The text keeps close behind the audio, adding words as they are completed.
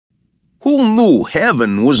Who knew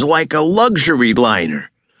heaven was like a luxury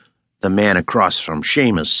liner? The man across from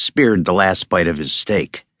Seamus speared the last bite of his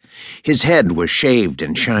steak. His head was shaved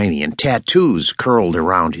and shiny, and tattoos curled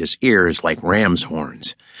around his ears like ram's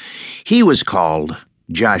horns. He was called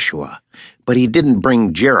Joshua, but he didn't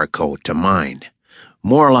bring Jericho to mind.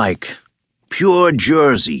 More like pure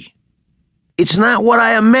Jersey. It's not what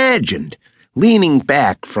I imagined. Leaning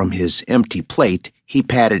back from his empty plate, he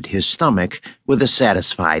patted his stomach with a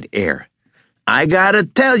satisfied air. I gotta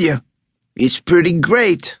tell you, it's pretty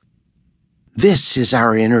great. This is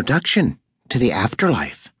our introduction to the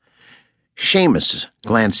afterlife. Seamus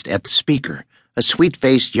glanced at the speaker, a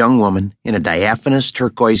sweet-faced young woman in a diaphanous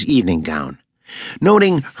turquoise evening gown.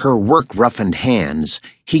 Noting her work-roughened hands,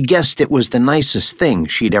 he guessed it was the nicest thing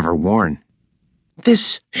she'd ever worn.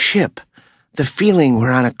 This ship, the feeling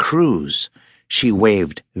we're on a cruise, she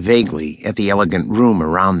waved vaguely at the elegant room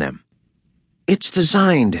around them. It's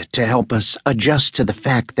designed to help us adjust to the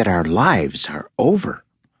fact that our lives are over.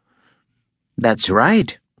 That's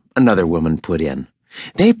right, another woman put in.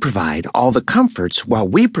 They provide all the comforts while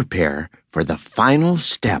we prepare for the final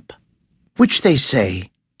step, which they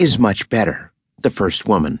say is much better. The first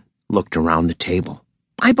woman looked around the table.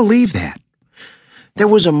 I believe that. There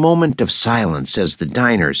was a moment of silence as the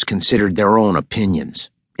diners considered their own opinions.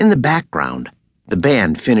 In the background, the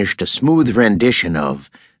band finished a smooth rendition of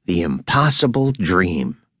The Impossible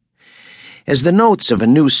Dream. As the notes of a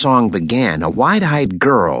new song began, a wide-eyed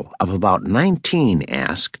girl of about 19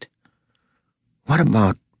 asked, "What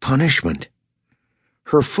about punishment?"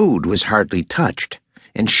 Her food was hardly touched,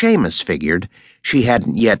 and Seamus figured she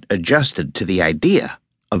hadn't yet adjusted to the idea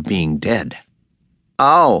of being dead.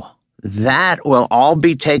 "Oh, that will all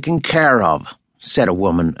be taken care of," said a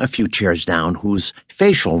woman a few chairs down whose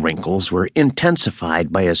facial wrinkles were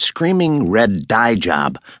intensified by a screaming red dye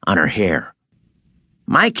job on her hair.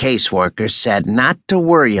 "My caseworker said not to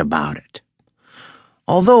worry about it."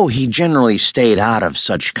 Although he generally stayed out of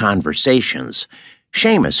such conversations,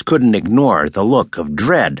 Seamus couldn't ignore the look of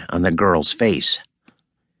dread on the girl's face.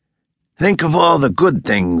 "Think of all the good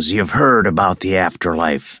things you've heard about the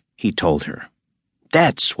afterlife," he told her.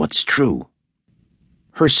 "That's what's true."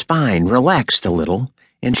 Her spine relaxed a little,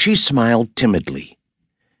 and she smiled timidly.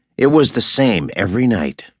 It was the same every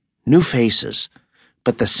night, new faces,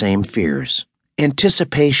 but the same fears,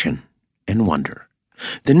 anticipation, and wonder.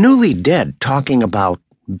 The newly dead talking about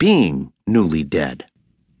being newly dead.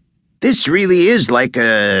 "This really is like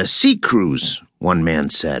a sea cruise," one man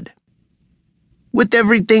said. "With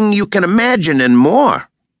everything you can imagine and more,"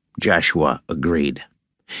 Joshua agreed.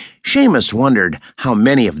 Seamus wondered how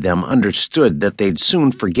many of them understood that they'd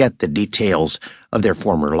soon forget the details of their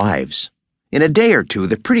former lives. In a day or two,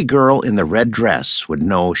 the pretty girl in the red dress would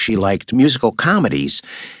know she liked musical comedies,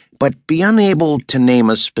 but be unable to name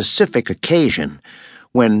a specific occasion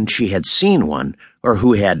when she had seen one or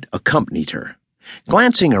who had accompanied her.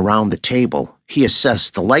 Glancing around the table, he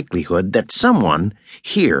assessed the likelihood that someone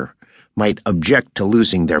here might object to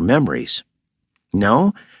losing their memories.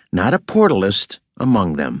 No, not a portalist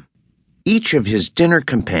among them. Each of his dinner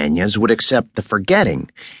companions would accept the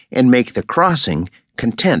forgetting and make the crossing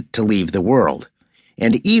content to leave the world,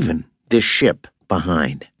 and even this ship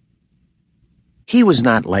behind. He was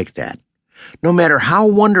not like that. No matter how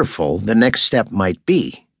wonderful the next step might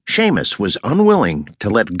be, Seamus was unwilling to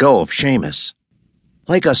let go of Seamus.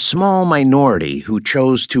 Like a small minority who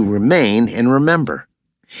chose to remain and remember,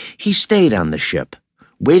 he stayed on the ship,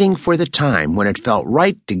 waiting for the time when it felt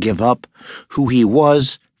right to give up who he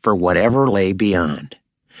was for whatever lay beyond.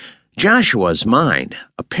 Joshua's mind,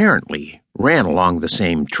 apparently, ran along the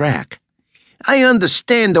same track. "I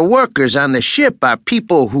understand the workers on the ship are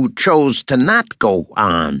people who chose to not go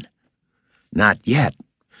on." "Not yet,"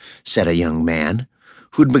 said a young man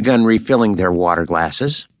who'd begun refilling their water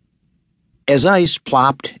glasses. As ice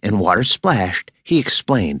plopped and water splashed, he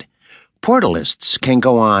explained, "Portalists can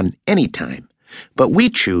go on any time, but we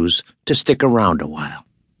choose to stick around a while."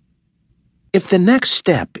 "If the next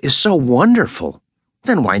step is so wonderful,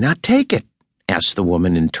 then why not take it?" asked the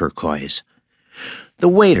woman in turquoise. The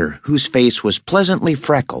waiter, whose face was pleasantly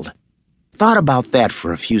freckled, thought about that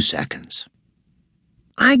for a few seconds.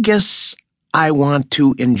 "I guess I want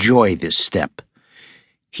to enjoy this step,"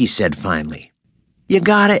 he said finally. "You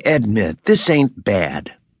gotta admit, this ain't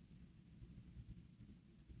bad.